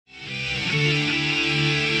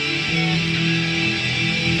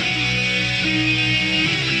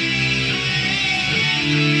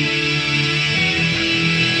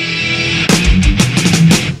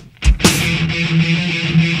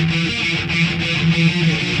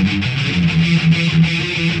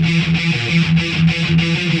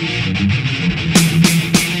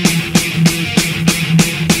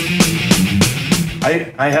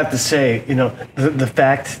I have to say, you know, the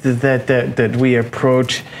fact that we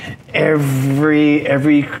approach every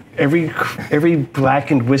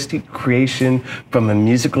blackened whiskey creation from a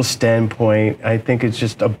musical standpoint, I think it's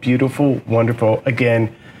just a beautiful, wonderful,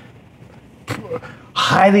 again,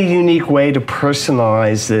 highly unique way to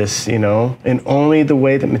personalize this, you know, in only the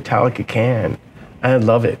way that Metallica can. I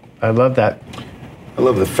love it. I love that. I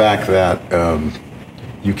love the fact that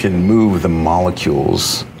you can move the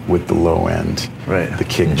molecules with the low end, right. The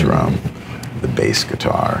kick drum, the bass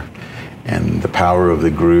guitar, and the power of the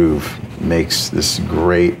groove makes this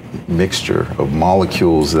great mixture of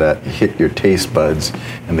molecules that hit your taste buds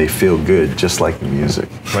and they feel good, just like the music.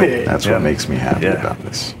 Right. That's what makes me happy about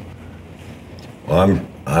this. Well,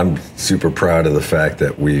 I'm super proud of the fact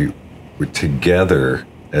that we were together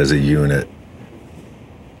as a unit,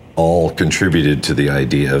 all contributed to the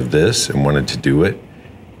idea of this and wanted to do it,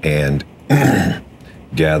 and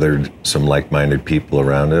gathered some like-minded people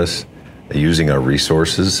around us, using our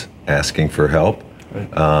resources, asking for help,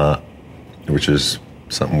 which is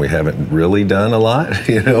something we haven't really done a lot,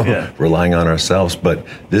 you know, relying on ourselves. But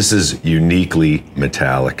this is uniquely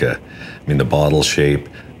Metallica. I mean, the bottle shape,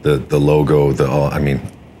 the logo, I mean,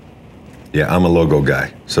 yeah, I'm a logo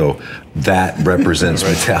guy, so that represents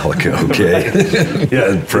Metallica, okay?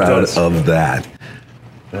 Yeah, proud of that.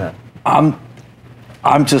 Yeah.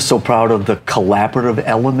 I'm just so proud of the collaborative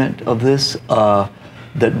element of this,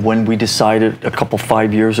 that when we decided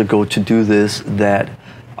 5 years ago to do this, that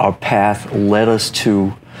our path led us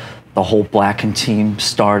to the whole Blackened team,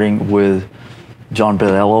 starting with John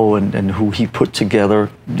Belello and who he put together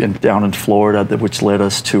down in Florida, which led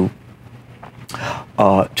us to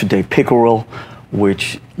Dave Pickerel,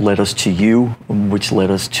 which led us to you, which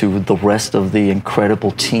led us to the rest of the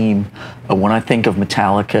incredible team. When I think of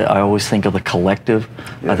Metallica, I always think of the collective.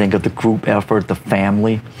 I think of the group effort, the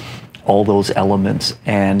family, all those elements,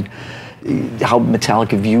 and how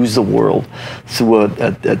Metallica views the world through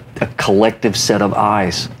a collective set of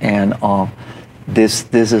eyes. And this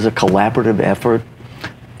is a collaborative effort,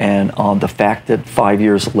 and the fact that 5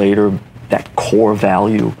 years later, that core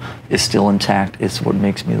value is still intact is what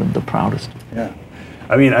makes me the proudest. Yeah,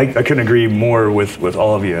 I mean, I couldn't agree more with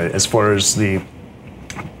all of you as far as the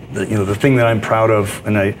thing that I'm proud of,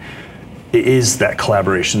 and it is that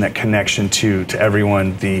collaboration, that connection to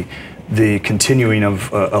everyone, the continuing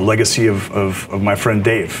of a legacy of my friend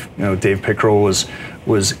Dave. You know, Dave Pickerel was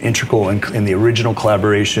integral in the original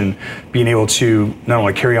collaboration, being able to not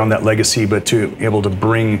only carry on that legacy, but to be able to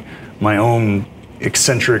bring my own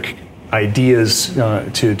eccentric ideas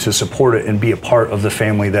to support it and be a part of the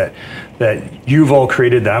family that you've all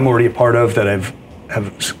created, that I'm already a part of, that have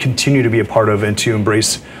continued to be a part of, and to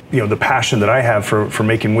embrace, you know, the passion that I have for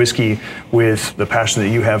making whiskey with the passion that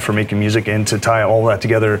you have for making music, and to tie all that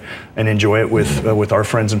together and enjoy it with our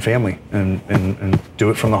friends and family, and do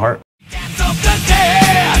it from the heart. Dance of the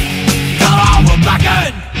dead, come on, we're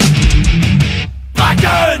blackened.